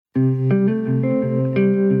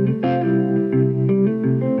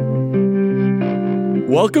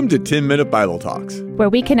Welcome to 10-Minute Bible Talks, where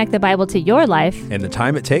we connect the Bible to your life and the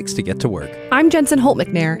time it takes to get to work. I'm Jensen Holt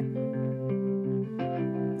McNair.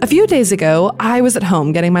 A few days ago, I was at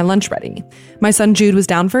home getting my lunch ready. My son Jude was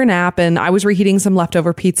down for a nap, and I was reheating some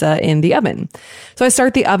leftover pizza in the oven. So I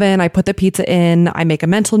start the oven, I put the pizza in, I make a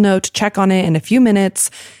mental note to check on it in a few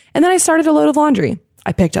minutes, and then I started a load of laundry.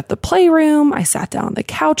 I picked up the playroom, I sat down on the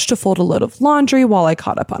couch to fold a load of laundry while I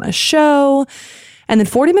caught up on a show. And then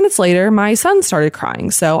 40 minutes later, my son started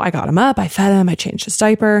crying. So I got him up, I fed him, I changed his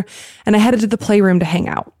diaper, and I headed to the playroom to hang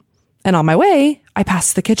out. And on my way, I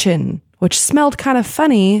passed the kitchen, which smelled kind of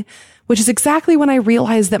funny, which is exactly when I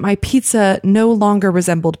realized that my pizza no longer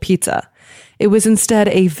resembled pizza. It was instead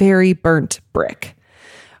a very burnt brick.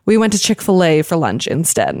 We went to Chick-fil-A for lunch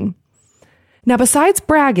instead. Now, besides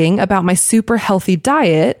bragging about my super healthy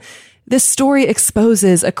diet, this story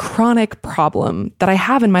exposes a chronic problem that I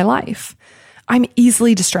have in my life. I'm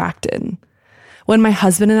easily distracted. When my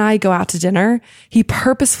husband and I go out to dinner, he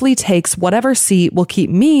purposefully takes whatever seat will keep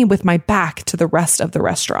me with my back to the rest of the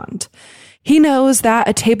restaurant. He knows that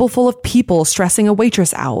a table full of people stressing a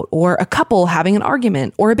waitress out, or a couple having an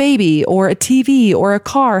argument, or a baby, or a TV, or a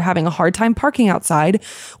car having a hard time parking outside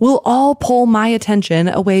will all pull my attention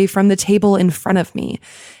away from the table in front of me,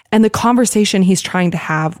 and the conversation he's trying to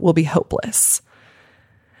have will be hopeless.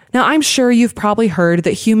 Now, I'm sure you've probably heard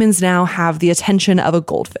that humans now have the attention of a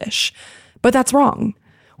goldfish, but that's wrong.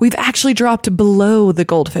 We've actually dropped below the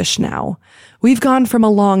goldfish now. We've gone from a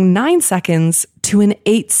long 9 seconds to an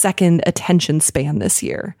 8-second attention span this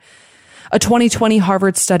year. A 2020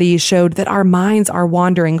 Harvard study showed that our minds are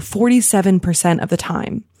wandering 47% of the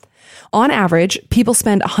time. On average, people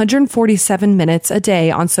spend 147 minutes a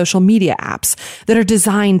day on social media apps that are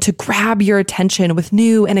designed to grab your attention with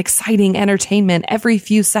new and exciting entertainment every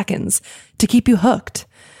few seconds to keep you hooked.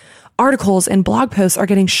 Articles and blog posts are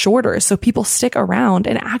getting shorter so people stick around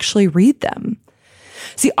and actually read them.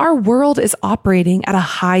 See, our world is operating at a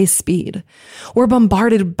high speed. We're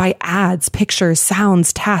bombarded by ads, pictures,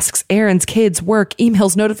 sounds, tasks, errands, kids, work,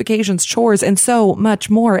 emails, notifications, chores, and so much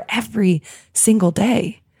more every single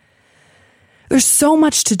day. There's so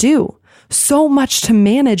much to do, so much to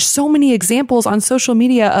manage, so many examples on social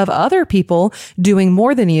media of other people doing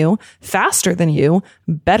more than you, faster than you,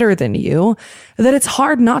 better than you, that it's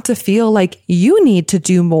hard not to feel like you need to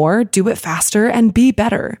do more, do it faster, and be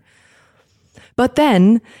better. But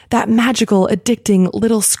then that magical, addicting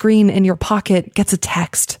little screen in your pocket gets a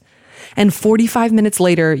text. And 45 minutes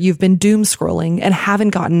later, you've been doom scrolling and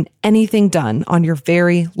haven't gotten anything done on your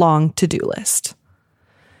very long to-do list.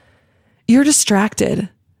 You're distracted.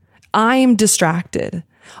 I'm distracted.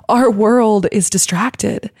 Our world is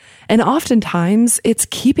distracted. And oftentimes it's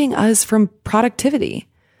keeping us from productivity.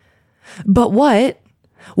 But what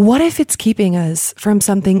if it's keeping us from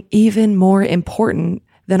something even more important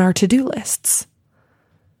than our to-do lists?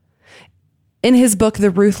 In his book,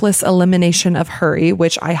 The Ruthless Elimination of Hurry,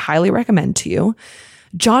 which I highly recommend to you,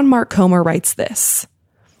 John Mark Comer writes this: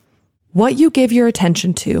 "What you give your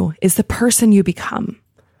attention to is the person you become.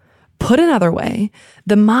 Put another way,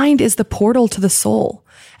 the mind is the portal to the soul,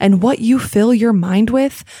 and what you fill your mind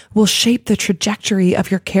with will shape the trajectory of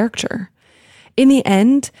your character. In the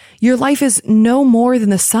end, your life is no more than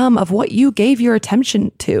the sum of what you gave your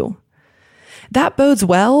attention to. That bodes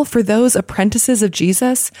well for those apprentices of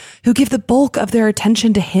Jesus who give the bulk of their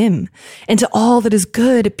attention to him and to all that is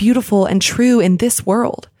good, beautiful, and true in this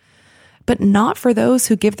world. But not for those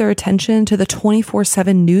who give their attention to the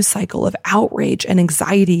 24/7 news cycle of outrage and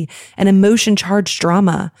anxiety and emotion-charged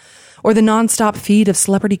drama, or the nonstop feed of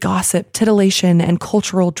celebrity gossip, titillation, and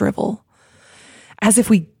cultural drivel. As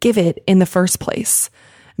if we give it in the first place.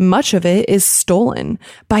 Much of it is stolen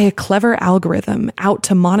by a clever algorithm out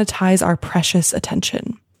to monetize our precious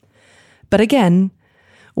attention. But again,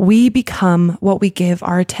 we become what we give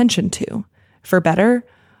our attention to, for better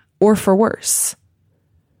or for worse."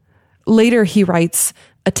 Later, he writes,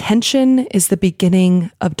 "Attention is the beginning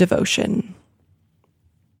of devotion."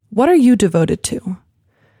 What are you devoted to?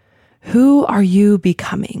 Who are you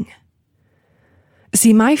becoming?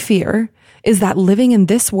 See, my fear is that living in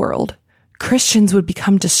this world, Christians would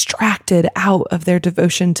become distracted out of their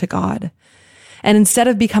devotion to God. And instead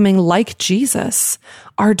of becoming like Jesus,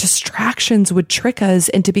 our distractions would trick us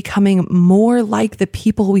into becoming more like the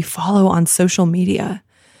people we follow on social media.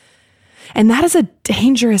 And that is a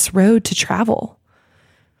dangerous road to travel.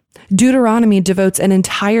 Deuteronomy devotes an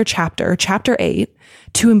entire chapter, chapter 8,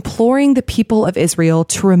 to imploring the people of Israel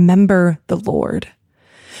to remember the Lord.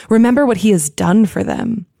 Remember what he has done for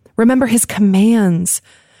them. Remember his commands.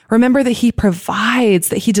 Remember that he provides,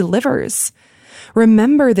 that he delivers.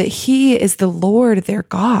 Remember that he is the Lord, their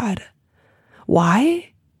God.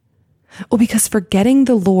 Why? Well, because forgetting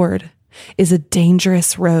the Lord is a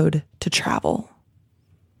dangerous road to travel.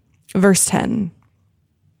 Verse 10.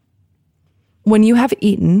 When you have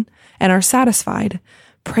eaten and are satisfied,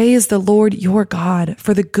 praise the Lord your God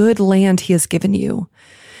for the good land he has given you.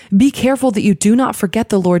 Be careful that you do not forget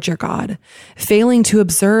the Lord your God, failing to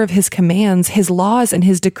observe his commands, his laws, and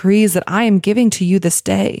his decrees that I am giving to you this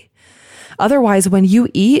day. Otherwise, when you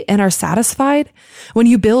eat and are satisfied, when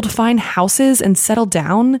you build fine houses and settle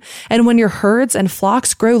down, and when your herds and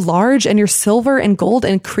flocks grow large and your silver and gold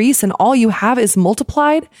increase and all you have is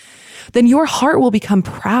multiplied, then your heart will become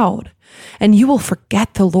proud and you will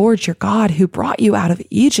forget the Lord your God who brought you out of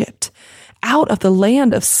Egypt, out of the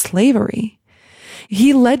land of slavery.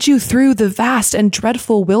 He led you through the vast and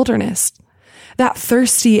dreadful wilderness, that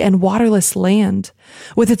thirsty and waterless land,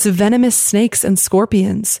 with its venomous snakes and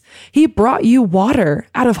scorpions. He brought you water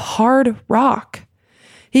out of hard rock.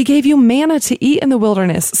 He gave you manna to eat in the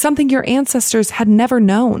wilderness, something your ancestors had never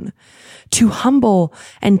known, to humble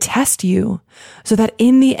and test you, so that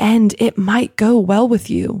in the end it might go well with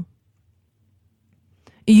you.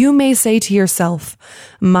 You may say to yourself,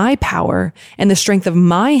 my power and the strength of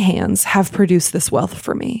my hands have produced this wealth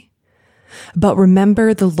for me. But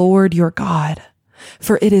remember the Lord your God,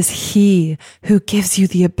 for it is he who gives you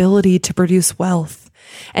the ability to produce wealth,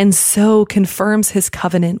 and so confirms his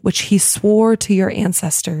covenant, which he swore to your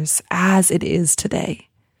ancestors as it is today.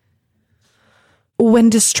 When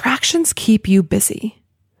distractions keep you busy,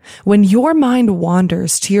 when your mind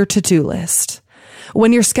wanders to your to-do list,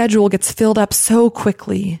 when your schedule gets filled up so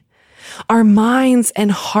quickly, our minds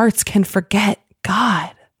and hearts can forget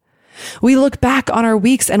God. We look back on our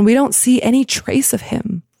weeks and we don't see any trace of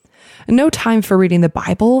him. No time for reading the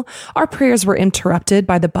Bible. Our prayers were interrupted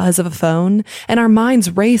by the buzz of a phone, and our minds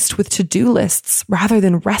raced with to-do lists rather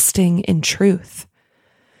than resting in truth.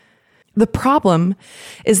 The problem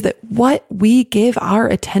is that what we give our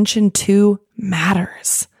attention to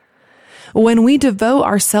matters. When we devote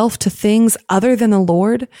ourselves to things other than the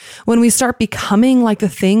Lord, when we start becoming like the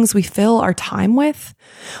things we fill our time with,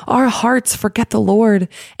 our hearts forget the Lord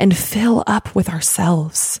and fill up with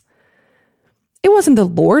ourselves. It wasn't the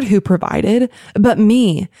Lord who provided, but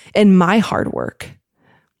me and my hard work.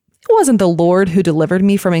 It wasn't the Lord who delivered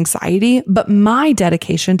me from anxiety, but my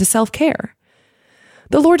dedication to self-care.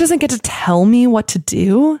 The Lord doesn't get to tell me what to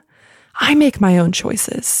do. I make my own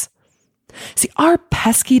choices. See, our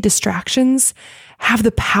pesky distractions have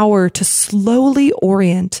the power to slowly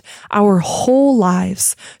orient our whole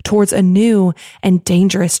lives towards a new and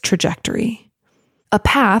dangerous trajectory. A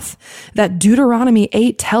path that Deuteronomy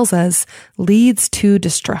 8 tells us leads to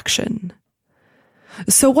destruction.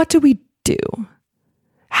 So what do we do?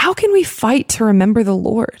 How can we fight to remember the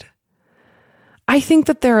Lord? I think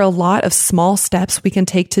that there are a lot of small steps we can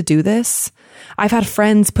take to do this. I've had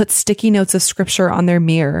friends put sticky notes of scripture on their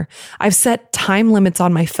mirror. I've set time limits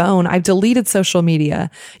on my phone. I've deleted social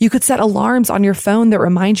media. You could set alarms on your phone that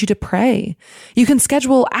remind you to pray. You can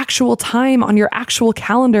schedule actual time on your actual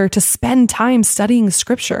calendar to spend time studying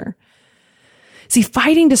scripture. See,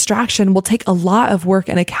 fighting distraction will take a lot of work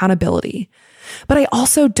and accountability. But I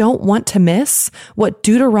also don't want to miss what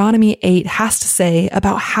Deuteronomy 8 has to say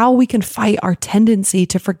about how we can fight our tendency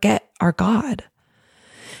to forget our God.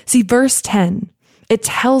 See, verse 10, it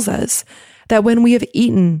tells us that when we have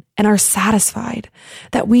eaten and are satisfied,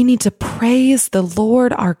 that we need to praise the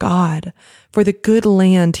Lord our God for the good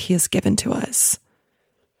land he has given to us.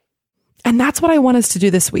 And that's what I want us to do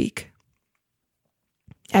this week.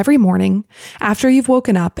 Every morning, after you've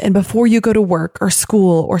woken up and before you go to work or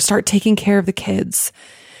school or start taking care of the kids,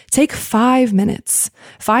 take 5 minutes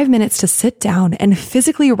to sit down and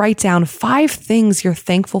physically write down 5 things you're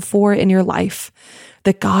thankful for in your life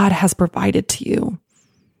that God has provided to you.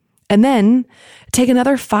 And then take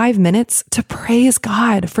another 5 minutes to praise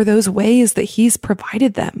God for those ways that he's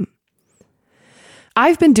provided them.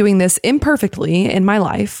 I've been doing this imperfectly in my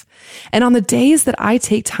life, and on the days that I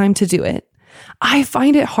take time to do it, I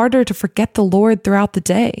find it harder to forget the Lord throughout the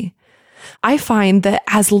day. I find that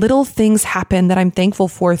as little things happen that I'm thankful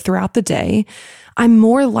for throughout the day, I'm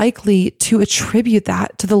more likely to attribute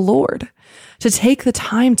that to the Lord, to take the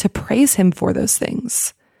time to praise him for those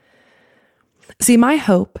things. See, my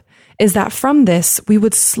hope is that from this, we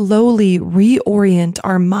would slowly reorient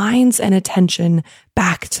our minds and attention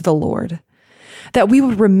back to the Lord, that we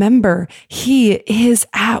would remember he is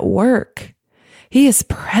at work. He is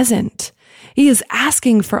present. He is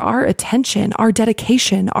asking for our attention, our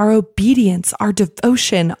dedication, our obedience, our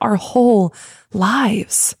devotion, our whole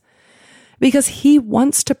lives. Because he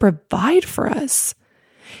wants to provide for us.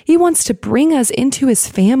 He wants to bring us into his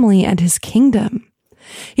family and his kingdom.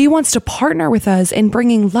 He wants to partner with us in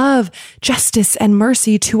bringing love, justice, and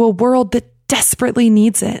mercy to a world that desperately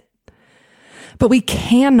needs it. But we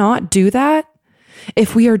cannot do that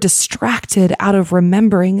if we are distracted out of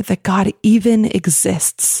remembering that God even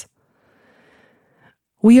exists.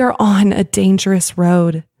 We are on a dangerous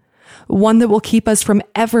road, one that will keep us from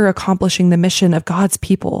ever accomplishing the mission of God's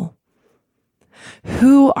people.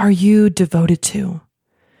 Who are you devoted to?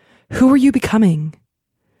 Who are you becoming?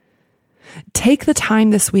 Take the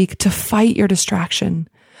time this week to fight your distraction,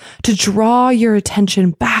 to draw your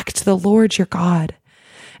attention back to the Lord your God,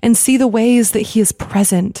 and see the ways that He is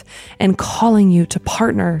present and calling you to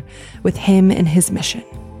partner with Him in His mission.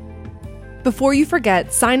 Before you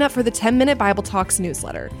forget, sign up for the 10-Minute Bible Talks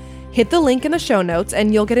newsletter. Hit the link in the show notes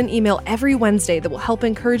and you'll get an email every Wednesday that will help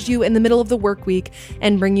encourage you in the middle of the work week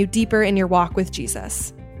and bring you deeper in your walk with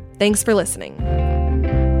Jesus. Thanks for listening.